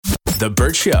The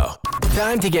Burt Show.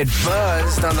 Time to get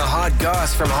buzzed on the hot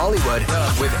goss from Hollywood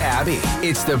with Abby.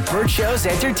 It's The Burt Show's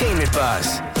Entertainment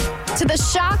Buzz. To the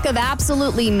shock of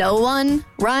absolutely no one,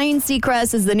 Ryan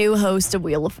Seacrest is the new host of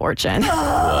Wheel of Fortune.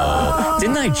 Whoa.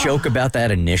 Didn't I joke about that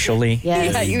initially?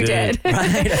 Yeah, you did.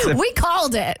 Right? We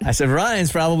called it. I said,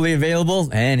 Ryan's probably available,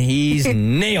 and he's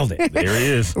nailed it. There he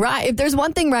is. Right. If there's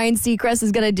one thing Ryan Seacrest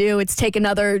is going to do, it's take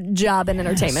another job in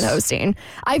entertainment hosting.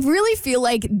 I really feel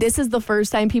like this is the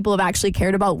first time people have actually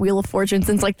cared about Wheel of Fortune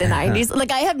since like the 90s.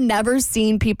 Like I have never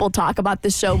seen people talk about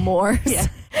this show more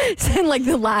in like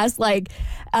the last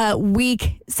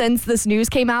week since this news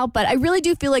came out. But I really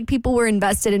do feel like people were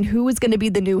invested in who was going to be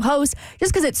the new host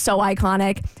just because it's so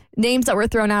iconic. Names that were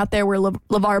thrown out there were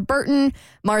LeVar Burton,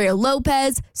 Mario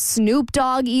Lopez, Snoop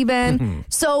Dogg even. Mm-hmm.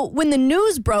 So when the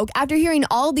news broke, after hearing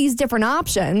all these different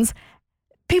options,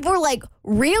 people were like,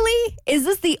 really? Is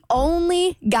this the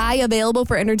only guy available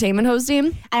for entertainment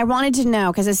hosting? I wanted to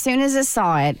know because as soon as I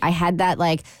saw it, I had that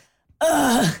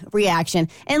reaction.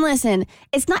 And listen,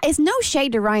 it's no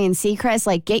shade to Ryan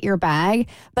Seacrest, get your bag.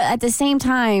 But at the same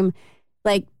time,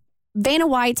 Vanna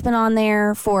White's been on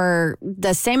there for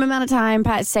the same amount of time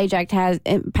Pat Sajak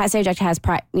has,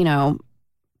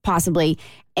 possibly.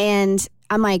 And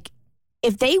I'm like,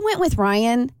 if they went with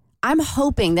Ryan, I'm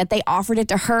hoping that they offered it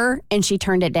to her and she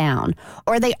turned it down.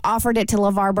 Or they offered it to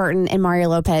LeVar Burton and Mario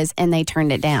Lopez and they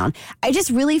turned it down. I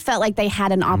just really felt like they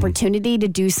had an opportunity to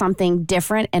do something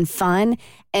different and fun,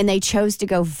 and they chose to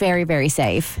go very, very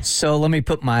safe. So let me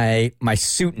put my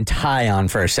suit and tie on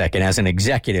for a second as an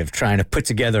executive trying to put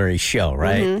together a show,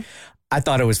 right? Mm-hmm. I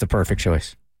thought it was the perfect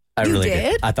choice. I really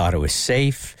did. I thought it was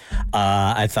safe.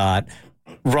 I thought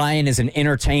Ryan is an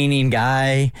entertaining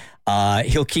guy.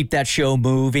 He'll keep that show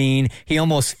moving. He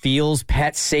almost feels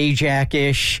Pat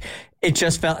Sajak-ish. It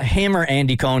just felt, him or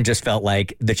Andy Cohen just felt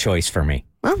like the choice for me.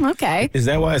 Oh, okay. Is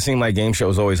that why it seemed like game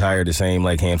shows always hire the same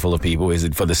handful of people? Is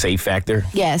it for the safe factor?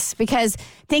 Yes, because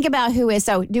think about who is.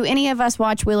 So do any of us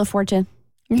watch Wheel of Fortune?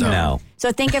 No.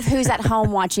 So think of who's at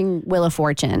home watching Wheel of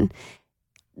Fortune.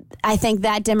 I think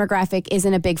that demographic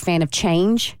isn't a big fan of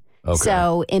change. Okay.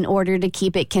 So in order to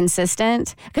keep it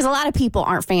consistent, because a lot of people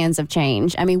aren't fans of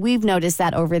change. I mean, we've noticed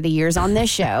that over the years on this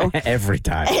show. Every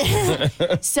time.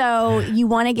 So you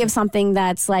want to give something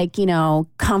that's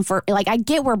comfort. I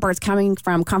get where Bert's coming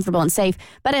from, comfortable and safe.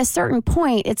 But at a certain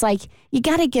point, it's you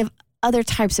got to give other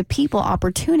types of people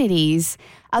opportunities.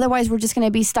 Otherwise, we're just going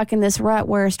to be stuck in this rut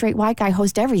where a straight white guy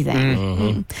hosts everything.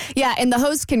 Mm-hmm. Yeah, and the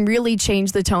host can really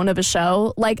change the tone of a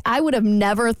show. I would have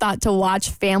never thought to watch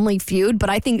Family Feud, but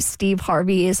I think Steve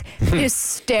Harvey is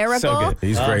hysterical. So good.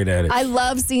 He's great at it. I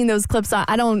love seeing those clips.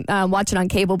 I don't watch it on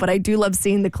cable, but I do love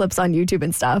seeing the clips on YouTube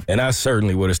and stuff. And I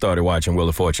certainly would have started watching Wheel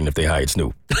of Fortune if they hired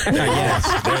Snoop. Yes.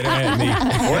 They'd have had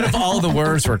me. What if all the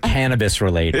words were cannabis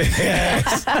related?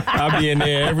 Yes. I'll be in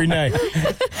there every night.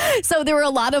 So there were a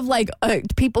lot of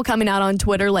people coming out on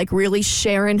Twitter, really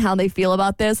sharing how they feel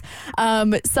about this.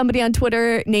 Somebody on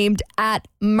Twitter named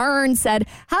 @Mern said,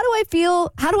 How do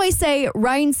I say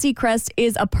Ryan Seacrest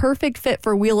is a perfect fit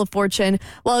for Wheel of Fortune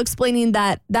while explaining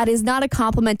that is not a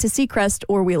compliment to Seacrest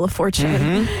or Wheel of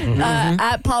Fortune?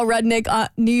 Mm-hmm. Paul Rudnick,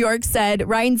 New York said,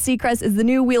 Ryan Seacrest is the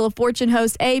new Wheel of Fortune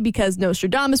host, because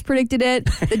Nostradamus predicted it.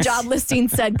 The job listing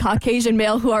said Caucasian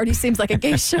male who already seems like a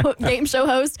game show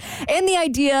host. And the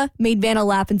idea made Vanna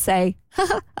laugh and say,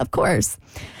 of course.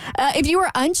 If you were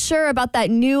unsure about that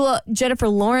new Jennifer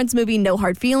Lawrence movie, No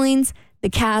Hard Feelings, the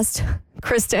cast,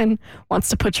 Kristen, wants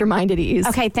to put your mind at ease.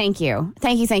 Okay, thank you.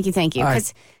 Thank you.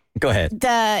 Right. Go ahead.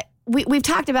 We've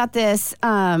talked about this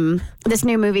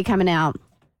new movie coming out,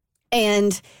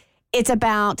 and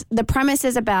the premise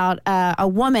is about a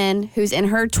woman who's in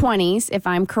her 20s, if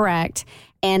I'm correct,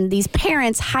 and these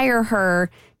parents hire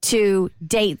her to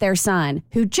date their son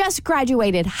who just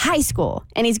graduated high school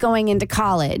and he's going into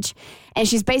college, and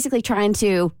she's basically trying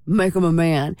to make him a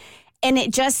man. And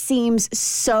it just seems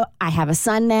so, I have a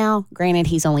son now, granted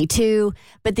he's only 2,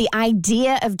 but the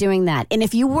idea of doing that, and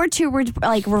if you were to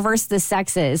reverse the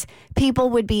sexes, people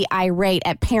would be irate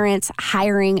at parents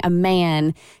hiring a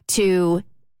man to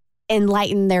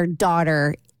enlighten their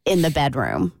daughter in the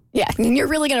bedroom. Yeah, and you're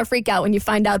really going to freak out when you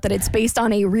find out that it's based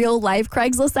on a real-life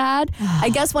Craigslist ad. I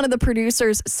guess one of the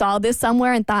producers saw this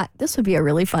somewhere and thought, this would be a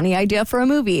really funny idea for a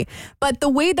movie. But the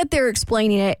way that they're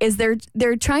explaining it is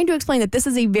they're trying to explain that this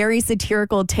is a very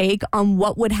satirical take on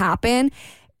what would happen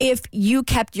if you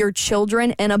kept your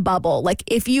children in a bubble.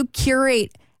 If you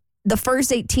curate the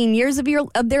first 18 years of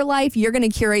their life, you're going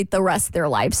to curate the rest of their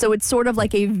life. So it's sort of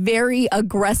like a very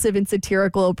aggressive and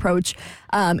satirical approach,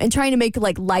 and trying to make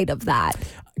light of that.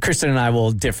 Kristen and I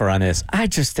will differ on this. I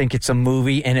just think it's a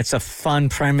movie and it's a fun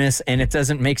premise and it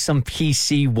doesn't make some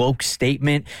PC woke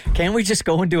statement. Can't we just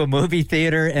go into a movie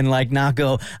theater and like not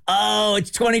go, oh,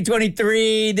 it's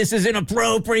 2023, this is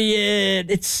inappropriate.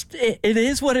 It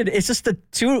is what it is. It's just a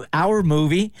 2-hour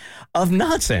movie of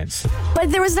nonsense.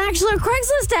 But there was actually a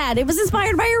Craigslist ad. It was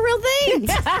inspired by a real thing.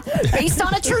 Based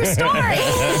on a true story.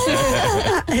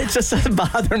 It just doesn't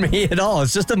bother me at all.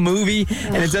 It's just a movie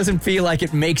and it doesn't feel like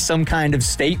it makes some kind of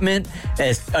statement.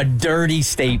 It's a dirty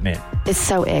statement. It's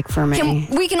so ick for me.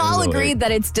 We can all agree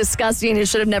that it's disgusting. It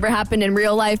should have never happened in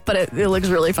real life, but it looks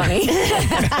really funny.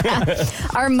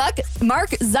 Are Mark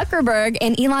Zuckerberg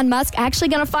and Elon Musk actually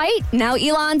going to fight? Now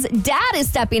Elon's dad is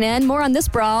stepping in. More on this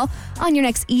brawl on your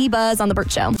next E-Buzz on The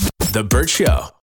Burt Show. The Burt Show.